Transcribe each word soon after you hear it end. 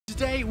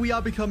Today, we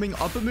are becoming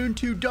Upper Moon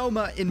 2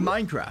 Doma in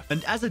Minecraft.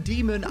 And as a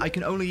demon, I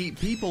can only eat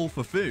people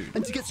for food.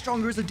 And to get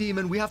stronger as a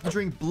demon, we have to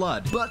drink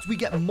blood. But we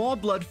get more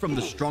blood from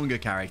the stronger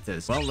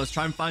characters. Well, let's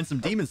try and find some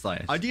demon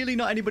slayers. Ideally,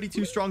 not anybody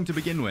too strong to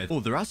begin with.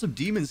 Oh, there are some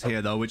demons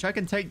here, though, which I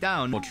can take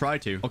down. Or try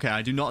to. Okay,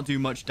 I do not do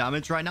much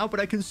damage right now, but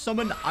I can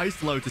summon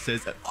ice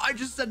lotuses. I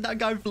just sent that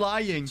guy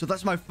flying. So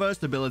that's my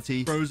first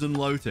ability, Frozen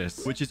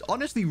Lotus, which is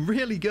honestly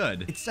really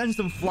good. It sends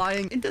them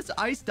flying. It does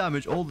ice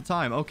damage all the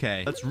time.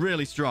 Okay, that's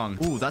really strong.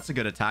 Oh, that's a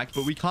good attack.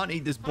 But we can't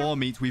eat this boar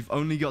meat. We've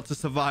only got to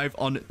survive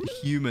on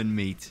human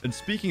meat. And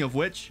speaking of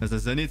which, there's a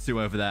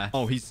Zenitsu over there.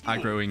 Oh, he's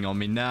aggroing on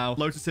me now.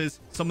 Lotuses.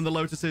 Summon the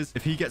lotuses.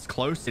 If he gets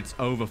close, it's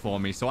over for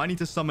me. So I need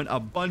to summon a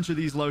bunch of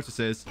these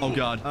lotuses. Oh,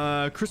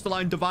 God.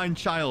 Crystalline Divine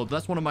Child.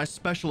 That's one of my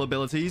special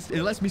abilities.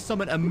 It lets me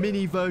summon a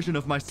mini version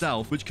of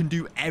myself, which can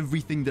do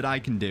everything that I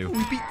can do.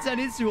 We beat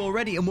Zenitsu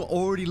already, and we're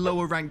already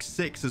lower rank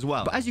 6 as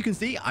well. But as you can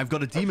see, I've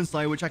got a Demon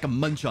Slayer, which I can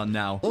munch on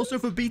now. Also,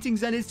 for beating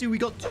Zenitsu, we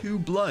got 2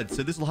 blood,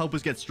 so this will help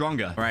us get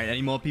stronger. All right,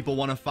 any more people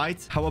want to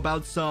fight? How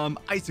about some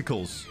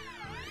icicles?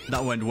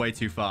 That went way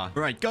too far.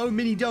 All right, go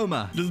Mini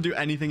Doma. Doesn't do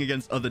anything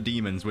against other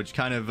demons, which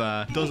kind of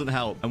doesn't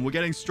help. And we're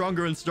getting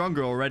stronger and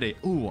stronger already.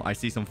 Ooh, I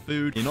see some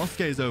food.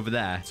 Inosuke is over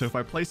there. So if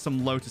I place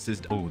some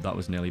lotuses... Oh, that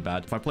was nearly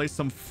bad. If I place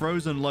some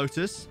frozen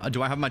lotus...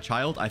 do I have my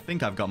child? I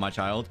think I've got my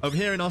child. Over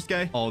here,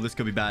 Inosuke. Oh, this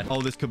could be bad.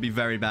 Oh, this could be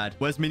very bad.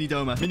 Where's Mini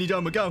Doma? Mini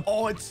Doma, go.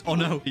 Oh, it's... Oh,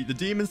 no. Eat the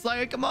Demon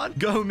Slayer. Come on.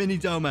 Go, Mini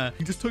Doma.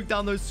 He just took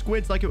down those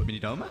squids like it... Mini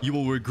Doma? You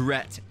will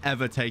regret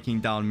ever taking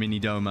down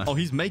Mini Doma. Oh,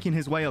 he's making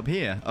his way up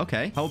here.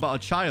 Okay. How about a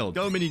child?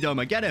 Go, Mini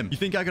Doma. Get him. You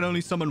think I can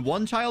only summon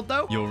one child,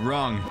 though? You're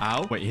wrong.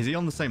 Ow. Wait, is he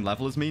on the same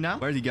level as me now?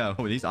 Where did he go?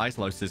 Oh, these ice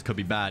lotuses could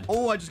be bad.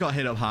 Oh, I just got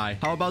hit up high.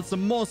 How about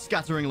some more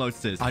scattering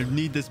lotuses? I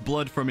need this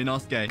blood from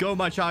Inosuke. Go,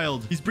 my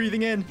child. He's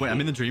breathing in. Wait,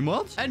 I'm in the dream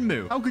world?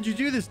 Enmu, how could you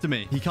do this to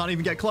me? He can't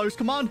even get close.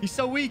 Come on. He's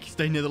so weak.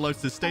 Stay near the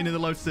lotuses. Stay near the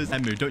lotuses.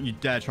 Enmu, don't you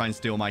dare try and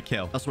steal my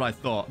kill. That's what I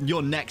thought.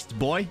 You're next,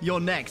 boy. You're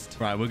next.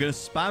 Right, we're going to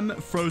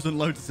spam frozen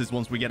lotuses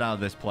once we get out of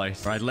this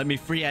place. All right, let me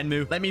free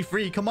Enmu. Let me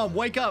free. Come on,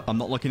 wake up. I'm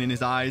not looking in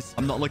his eyes.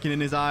 I'm not looking in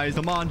his eyes.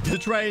 Come on. The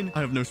train. I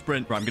have no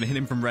sprint. Right, I'm gonna hit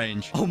him from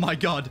range. Oh my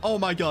god. Oh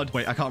my god.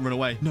 Wait, I can't run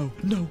away. No,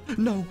 no,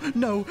 no,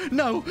 no,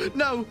 no,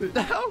 no,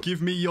 no.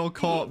 Give me your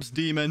corpse,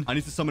 demon. I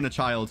need to summon a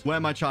child. Where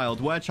my child?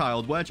 Where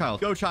child? Where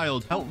child? Go,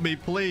 child. Help me,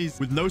 please.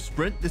 With no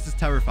sprint, this is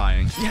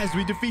terrifying. Yes,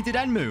 we defeated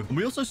Enmu. And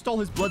we also stole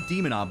his blood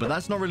demon arm, but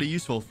that's not really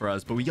useful for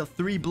us. But we got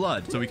 3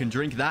 blood, so we can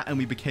drink that, and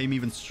we became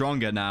even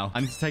stronger now.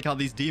 I need to take out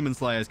these demon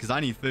slayers, because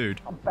I need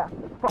food.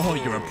 Oh,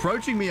 you're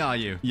approaching me, are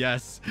you?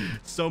 Yes.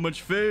 So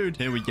much food.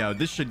 Here we go.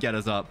 This should get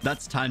us up.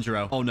 That's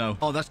Tanjiro. Oh, no.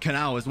 Oh, that's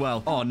Kanao as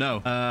well. Oh,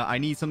 no. I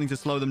need something to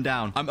slow them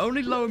down. I'm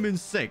only lower moon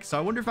 6, so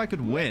I wonder if I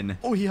could win.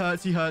 Oh, he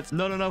hurts. He hurts.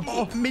 No, no, no.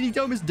 Oh, Mini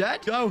Dome is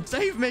dead. Go.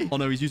 Save me. Oh,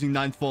 no. He's using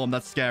 9th form.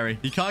 That's scary.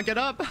 He can't get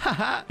up.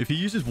 If he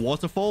uses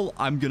waterfall,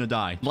 I'm gonna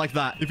die. Like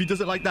that. If he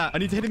does it like that, I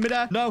need to hit him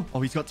midair. No.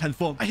 Oh, he's got 10th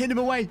form. I hit him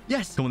away.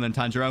 Yes. Come on then,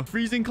 Tanjiro.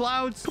 Freezing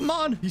clouds. Come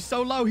on. He's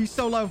so low. He's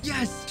so low.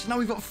 Yes. Now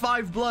we've got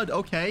 5 blood.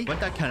 Okay. Where'd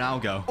that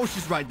Kanao go? Oh,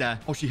 she's right there.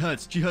 Oh, she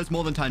hurts. She hurts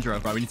more than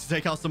Tanjiro. Right, we need to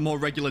take out some more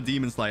regular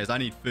demon slayers. I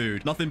need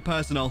food. Nothing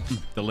personal.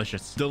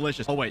 Delicious.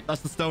 Delicious. Oh, wait.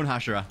 That's the stone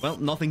hasherer. Well,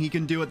 nothing he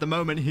can do at the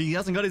moment. He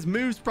hasn't got his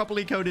moves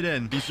properly coded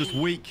in. He's just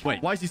weak.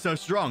 Wait, why is he so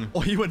strong? Oh,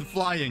 he went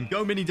flying.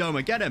 Go Mini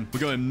Doma. Get him. We're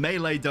going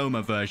melee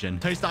Doma version.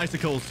 Taste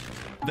icicles.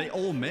 They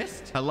all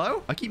missed?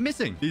 Hello? I keep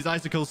missing. These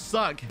icicles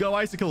suck. Go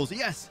icicles.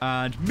 Yes.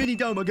 And Mini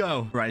Doma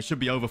go. Right, it should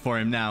be over for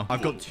him now.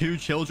 I've got 2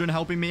 children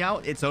helping me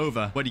out. It's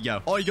over. Where'd he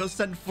go? Oh, he got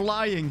sent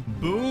flying.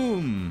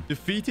 Boom.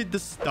 Defeated the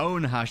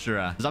stone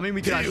hasherer. Does that mean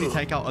we can actually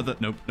take out other...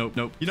 Nope, nope,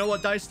 nope. You know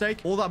what, Dice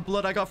Steak? All that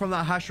blood I got from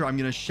that hasherer, I'm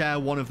going to share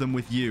one of them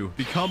with you.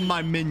 Become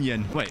my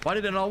minion. Wait, why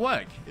did it not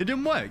work? It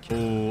didn't work.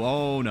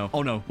 Oh no.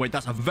 Oh, no. Wait,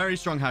 that's a very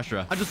strong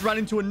hasherer. I just ran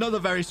into another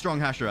very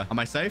strong hasherer. Am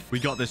I safe? We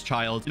got this,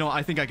 child. You know what?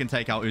 I think I can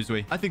take out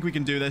Uzui. I think we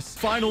can do this.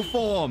 Final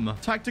form.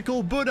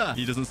 Tactical Buddha.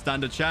 He doesn't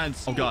stand a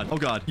chance. Oh, God. Oh,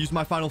 God. Use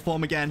my final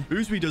form again.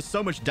 Uzui does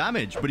so much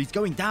damage, but he's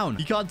going down.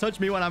 He can't touch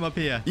me when I'm up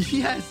here.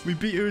 Yes, we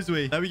beat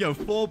Uzui. There we go.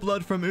 4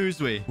 blood from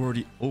Uzui. We're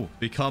already... Oh,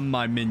 become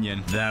my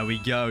minion. There we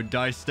go.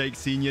 Dice Steak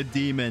Senior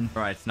Demon.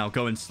 All right, now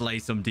go and slay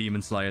some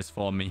demon slayers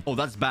for me. Oh,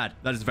 that's bad.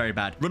 That is very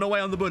bad. Run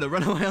away on the Buddha.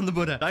 Run away on the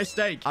Buddha. Dice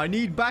Steak. I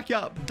need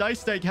backup. Dice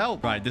Steak,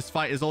 help. Right, this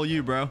fight is all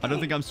you, bro. I don't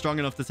think I'm strong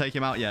enough to take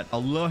him out yet.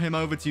 I'll lure him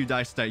over to you,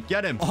 Dice Steak.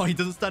 Get him. Oh, he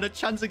doesn't stand a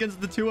chance against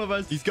the 2 of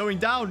us. He's going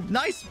down.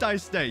 Nice,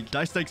 Dice Steak.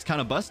 Dice Steak's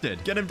kind of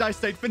busted. Get him, Dice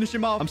Steak. Finish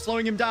him off. I'm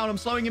slowing him down. I'm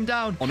slowing him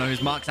down. Oh, no,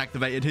 his mark's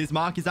activated. His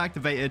mark is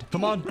activated.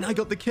 Come on. And I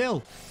got the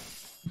kill.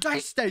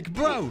 Dice Steak,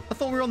 bro. I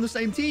thought we were on the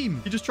same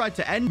team. He just tried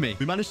to end me.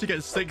 We managed to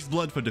get 6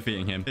 blood for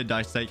defeating him. Here,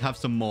 Dice Steak, have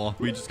some more.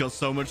 We just got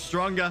so much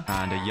stronger.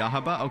 And a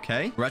Yahaba.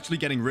 Okay. We're actually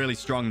getting really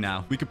strong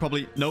now. We could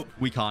probably... Nope,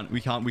 we can't.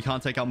 We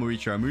can't take out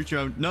Muricho.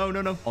 Muricho, no,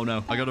 no, no. Oh,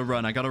 no. I gotta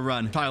run. I gotta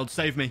run. Child,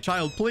 save me.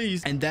 Child,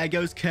 please. And there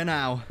goes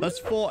Kanao. That's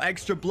 4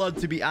 extra blood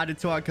to be added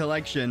to our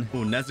collection. Oh,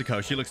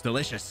 Nezuko. She looks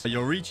delicious. A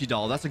Yorichi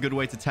doll. That's a good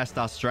way to test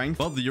our strength.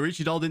 Well, the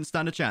Yorichi doll didn't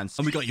stand a chance.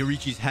 And we got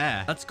Yorichi's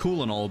hair. That's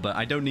cool and all, but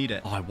I don't need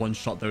it. Oh, I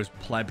one-shot those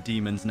pleb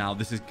demons. demons now.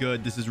 This is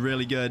good. This is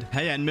really good.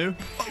 Hey, Enmu.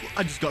 Oh,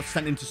 I just got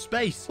sent into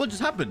space. What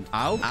just happened?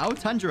 Ow. Ow.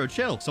 Tanjiro,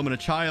 chill. Summon a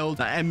child.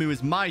 That Enmu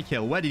is my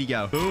kill. Where did he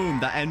go? Boom.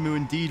 That Enmu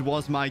indeed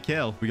was my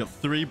kill. We got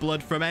 3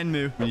 blood from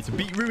Enmu. We need to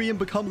beat Rui and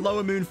become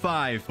Lower Moon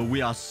 5. But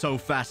we are so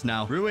fast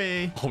now.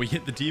 Rui. Oh, we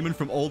hit the demon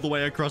from all the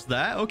way across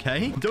there.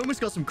 Okay. Doma's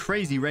got some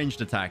crazy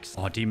ranged attacks.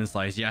 Oh, demon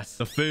slayers. Yes.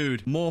 The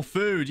food. More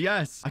food.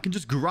 Yes. I can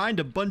just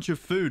grind a bunch of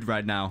food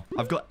right now.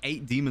 I've got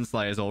 8 demon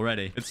slayers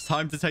already. It's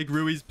time to take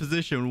Rui's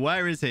position.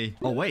 Where is he?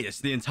 Oh, wait.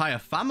 It's the entire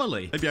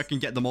family. Maybe I can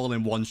get them all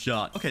in one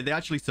shot. Okay. They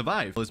actually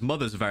survived. Well, his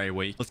mother's very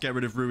weak. Let's get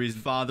rid of Rui's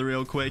father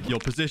real quick. Your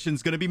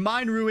position's going to be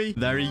mine, Rui.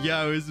 There he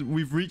goes.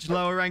 We've reached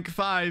lower rank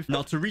 5.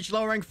 Now, to reach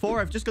lower rank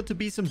 4, I've just got to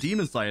beat some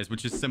demon slayers,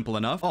 which is simple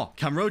enough. Oh,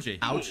 Kamroji.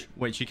 Ouch.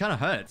 Wait, she kind of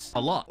hurts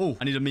a lot. Oh,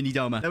 I need a mini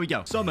Doma. There we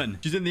go. Summon.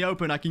 She's in the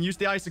open. I can use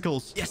the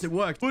icicles. Yes, it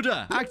worked.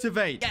 Buddha.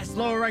 Activate. Yes,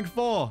 lower rank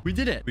 4. We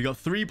did it. We got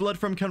 3 blood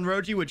from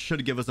Kanroji, which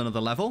should give us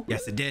another level.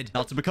 Yes, it did.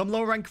 Now, to become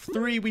lower rank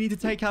 3, we need to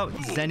take out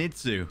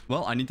Zenitsu.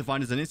 Well, I need to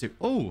find a Zenitsu.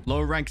 Oh,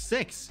 lower rank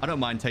 6. I don't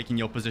mind taking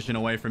your position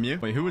away from you.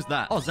 Wait, who was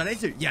that? Oh,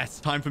 Zenitsu. Yes.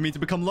 Time for me to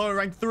become lower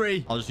rank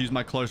 3. I'll just use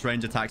my close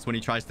range attacks when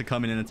he tries to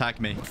come in and attack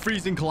me.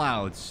 Freezing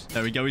clouds.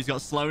 There we go. He's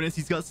got slowness.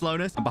 He's got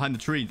slowness. And behind the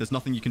tree, there's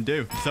nothing you can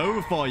do. It's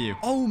over for you.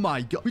 Oh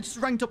my god. We just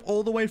ranked up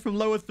all the way from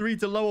lower 3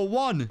 to lower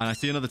 1. And I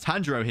see another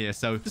Tanjiro here.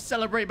 So to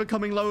celebrate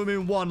becoming lower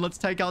moon 1, let's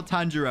take out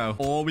Tanjiro.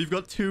 Oh, we've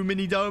got 2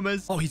 mini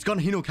Domas. Oh, he's gone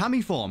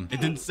Hinokami form.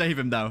 It didn't save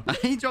him though.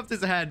 He dropped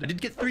his head. I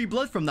did get 3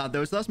 blood from that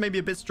though, so that's maybe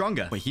a bit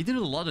stronger. Wait, he did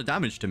a lot of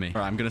damage to me.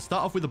 All right, I'm going to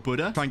start off with a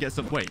Buddha. Try and get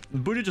some... Wait, the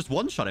Buddha just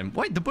one-shot him.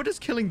 Wait, the Buddha's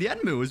killing the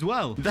Enmu as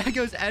well. There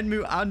goes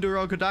Enmu and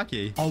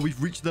Urokodaki. Oh,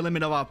 we've reached the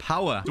limit of our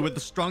power. So we're the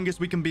strongest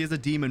we can be as a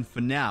demon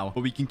for now.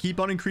 But we can keep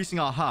on increasing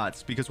our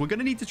hearts because we're going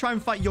to need to try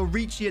and fight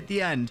Yorichi at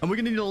the end. And we're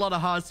going to need a lot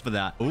of hearts for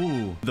that.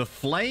 Ooh, the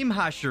Flame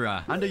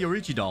Hashira and a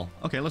Yorichi doll.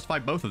 Okay, let's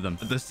fight both of them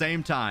at the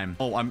same time.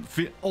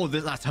 Oh,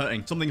 that's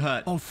hurting. Something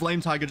hurt. Oh,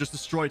 Flame Tiger just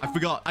destroyed. I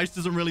forgot. Ice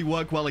doesn't really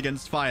work well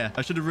against fire.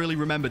 I should have really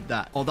remembered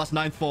that. Oh, that's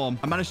 9th form.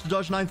 I managed to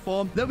dodge 9th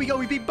form. There we go.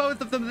 We beat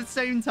both of them at the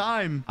same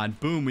time. And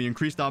boom, we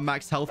increased our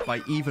max health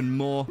by even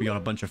more. We got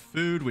a bunch of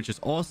food, which is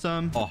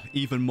awesome. Oh,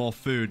 even more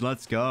food.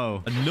 Let's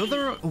go.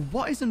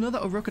 What is another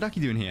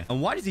Urokodaki doing here?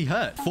 And why does he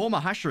hurt? Former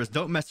Hashiras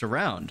don't mess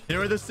around.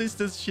 Here are the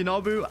sisters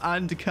Shinobu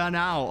and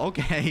Kanao.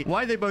 Okay.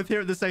 Why are they both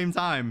here at the same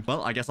time?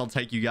 Well, I guess I'll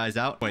take you guys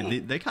out.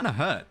 Wait, they kind of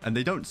hurt and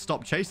they don't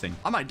stop chasing.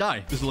 I might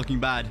die. This is looking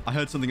bad. I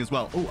heard something as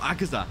well. Oh,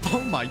 Akaza.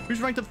 Oh my.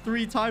 We've ranked up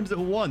 3 times at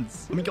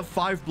once. And we got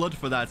 5 blood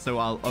for that, so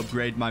I'll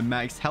upgrade my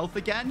max health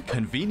again.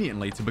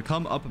 Conveniently, to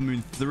become Upper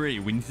Moon 3,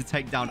 we need to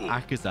take down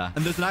Akaza.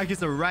 And there's an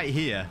Akaza right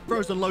here.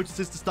 Frozen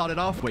Lotuses to start it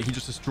off. Wait, he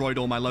just destroyed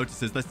all my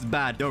Lotuses. This is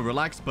bad. Yo,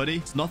 relax, buddy.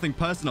 It's nothing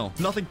personal.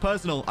 It's nothing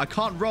personal. I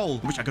can't roll.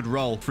 I wish I could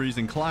roll.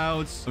 Freezing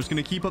clouds. I'm just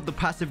going to keep up the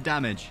passive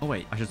damage. Oh,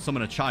 wait. I should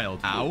summon a child.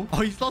 Ow.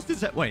 Oh, he's lost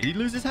his head. Wait, did he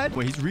lose his head?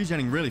 Wait, he's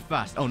regenerating really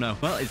fast. Oh, no.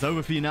 Well, it's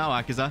over for you now,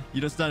 Akaza.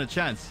 You don't stand a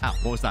chance. Ow,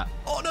 what was that?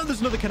 Oh, no,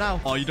 there's another Kanao.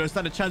 Oh, you don't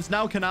stand a chance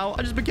now, Kanao.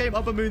 I just became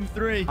Upper Moon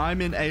 3.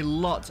 I'm in a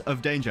lot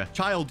of danger.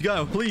 Child,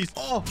 go, please.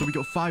 Oh, so we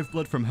got 5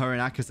 blood from her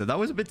and Akaza. That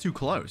was a bit too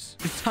close.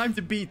 It's time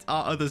to beat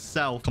our other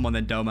self. Come on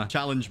then, Doma.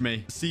 Challenge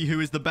me. See who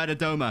is the better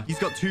Doma. He's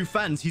got 2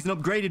 fans. He's an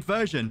upgraded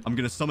version. I'm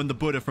going to summon the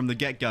Buddha from the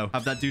get-go.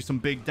 Have that do some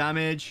big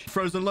damage.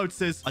 Frozen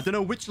Lotuses. I don't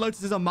know which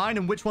Lotuses are mine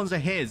and which ones are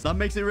his. That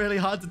makes it really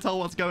hard to tell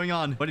what's going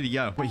on. Where did he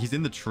go? Wait, he's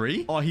in the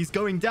tree? Oh, he's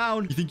going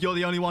down. You think you're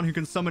the only one who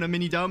can summon a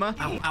mini Doma?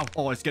 Ow, ow.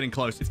 Oh, it's getting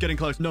close. It's getting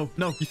close. No,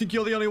 no. You think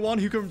you're the only one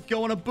who can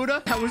go on a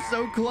Buddha? That was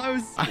so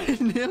close. I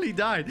nearly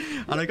died.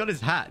 And I got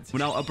his hat. We're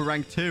now upper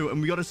rank 2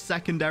 and we got a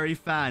secondary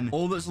fan.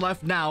 All that's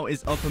left now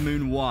is Upper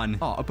Moon 1.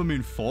 Oh, Upper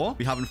Moon 4?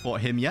 We haven't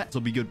fought him yet.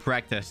 It'll be good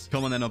practice.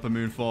 Come on then, Upper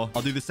Moon 4.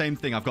 I'll do the same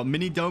thing. I've got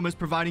mini Domas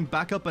providing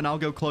backup and I'll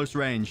go close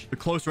range. The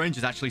close range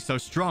is actually so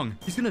strong.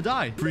 He's gonna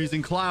die.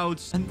 Freezing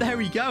clouds. And there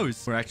he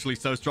goes. We're actually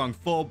so strong.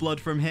 4 blood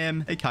from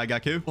him. Hey,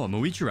 Kaigaku. Oh,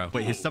 Muichiro.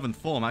 Wait, his 7th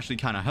form actually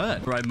kind of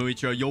hurt. Right,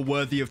 Muichiro, you're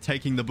worthy of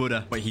taking the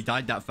Buddha. Wait, he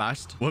died that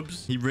fast?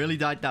 Whoops. He really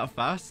died that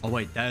fast? Oh,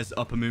 wait, there's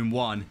Upper Moon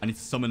 1. I need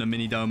to summon a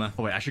mini Doma.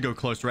 Oh, wait, I should go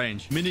close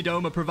range. Mini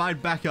Doma,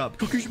 provide backup.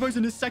 Kokushibo's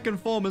in his 2nd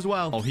form as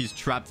well. Oh, he's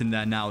trapped in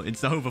there now.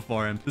 It's over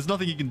for him. There's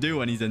nothing he can do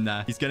when he's in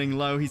there. He's getting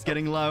low. He's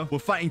getting low. We're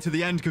fighting to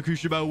the end,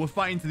 Kokushibo. We're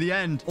fighting to the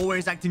end.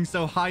 Always acting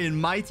so high and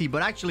mighty,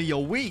 but actually you're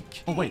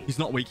weak. Oh, wait. He's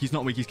not weak. He's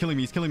not weak. He's killing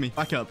me. He's killing me.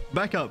 Back up.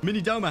 Back up.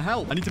 Mini Doma,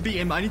 help. I need to beat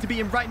him. I need to beat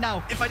him right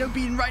now. If I don't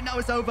beat him right now,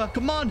 it's over.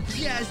 Come on.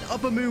 Yes,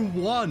 Upper Moon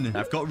 1.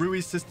 I've got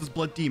Rui's sister's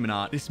blood demon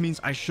art. This means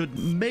I should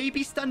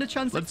maybe stand a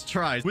chance. Let's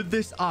try. With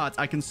this art,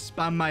 I can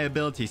spam my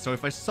ability. So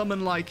if I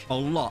summon like a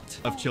lot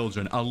of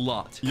children, a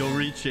lot.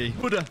 Yorichi.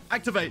 Buddha,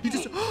 activate. He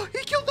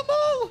killed them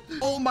all.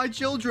 All my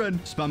children.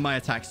 Spam my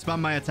attack. Spam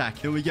my attack.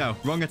 Here we go.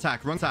 Wrong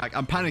attack. Wrong attack.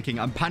 I'm panicking.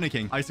 I'm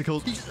panicking.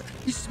 Icicles.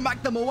 He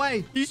smacked them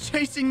away. He's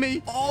chasing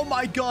me. Oh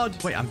my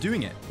god. Wait, I'm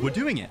doing it. We're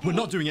doing it. We're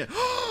not doing it.